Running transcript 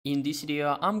In this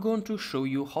video, I'm going to show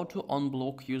you how to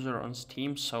unblock user on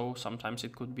Steam, so sometimes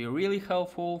it could be really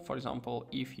helpful. For example,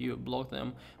 if you block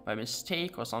them by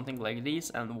mistake or something like this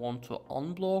and want to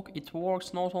unblock, it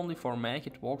works not only for Mac,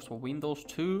 it works for Windows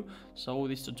too. So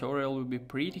this tutorial will be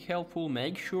pretty helpful.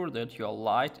 Make sure that you are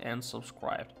liked and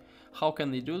subscribed. How can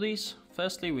we do this?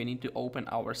 Firstly, we need to open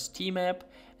our Steam app,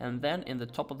 and then in the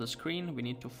top of the screen we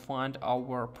need to find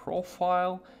our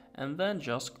profile and then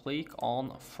just click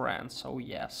on friends. So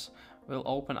yes, we'll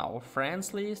open our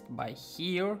friends list. By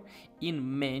here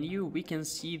in menu we can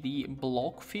see the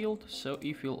block field, so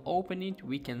if you'll open it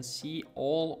we can see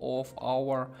all of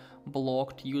our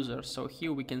blocked users. So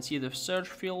here we can see the search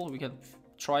field, we can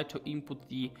try to input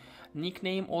the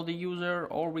nickname of the user,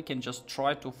 or we can just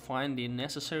try to find the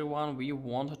necessary one we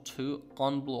want to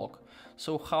unblock.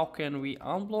 So how can we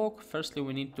unblock? Firstly,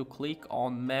 we need to click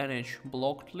on manage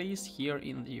blocked list here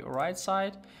in the right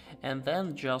side, and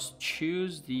then just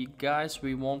choose the guys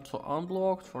we want to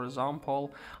unblock. For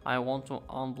example, I want to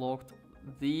unblock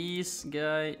this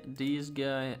guy,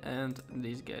 and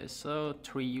this guy, so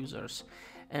 3 users.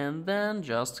 And then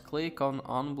just click on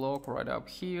unblock right up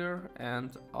here,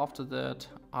 and after that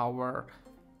our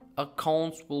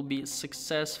accounts will be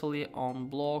successfully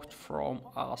unblocked from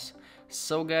us.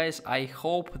 So guys, I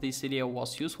hope this video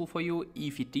was useful for you.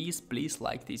 If it is, please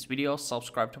like this video,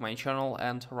 subscribe to my channel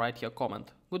and write your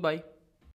comment. Goodbye.